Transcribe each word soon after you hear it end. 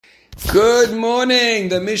Good morning.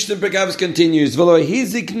 The Mishnah Pirkei Avos continues.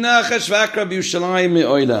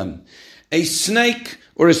 A snake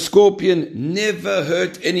or a scorpion never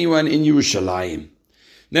hurt anyone in Yerushalayim.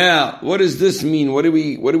 Now, what does this mean? What are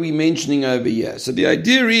we mentioning over here? So the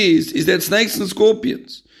idea is that snakes and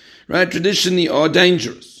scorpions, right, traditionally are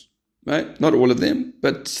dangerous, right? Not all of them,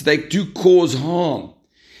 but they do cause harm.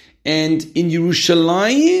 And in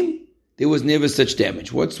Yerushalayim, there was never such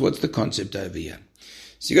damage. What's the concept over here?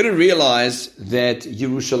 So you've got to realize that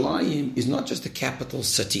Yerushalayim is not just the capital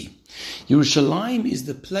city. Yerushalayim is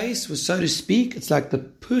the place where, so to speak, it's like the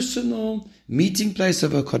personal meeting place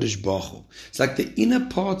of HaKadosh Baruch Hu. It's like the inner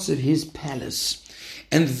parts of his palace.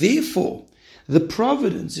 And therefore, the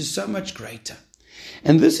providence is so much greater.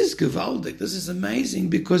 And this is gewaldig, this is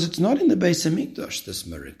amazing, because it's not in the Beis HaMikdash, this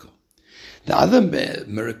miracle. The other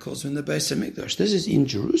miracles are in the Beis HaMikdash. This is in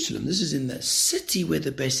Jerusalem. This is in the city where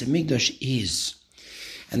the Beis HaMikdash is.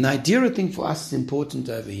 And the idea, I think, for us is important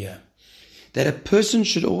over here, that a person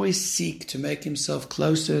should always seek to make himself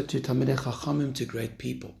closer to Talmidei Chachamim, to great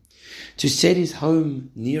people, to set his home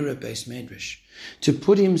near a Beis Medrash, to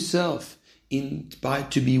put himself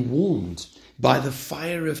to be warmed by the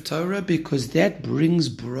fire of Torah, because that brings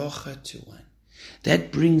bracha to one.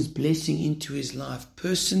 That brings blessing into his life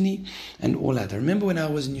personally and all that. I remember when I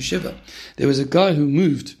was in yeshiva, there was a guy who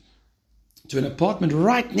moved to an apartment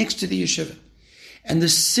right next to the yeshiva. And the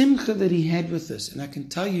simcha that he had with us, and I can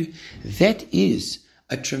tell you, that is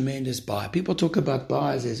a tremendous buy. People talk about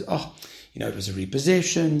buys as, it was a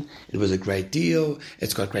repossession, it was a great deal,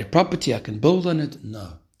 it's got great property, I can build on it.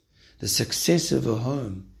 No. The success of a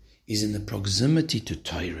home is in the proximity to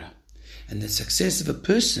Torah. And the success of a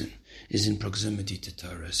person is in proximity to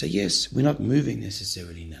Torah. So yes, we're not moving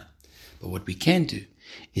necessarily now. But what we can do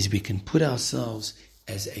is we can put ourselves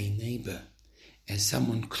as a neighbor, as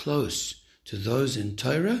someone close to those in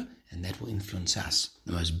Torah, and that will influence us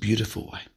in the most beautiful way.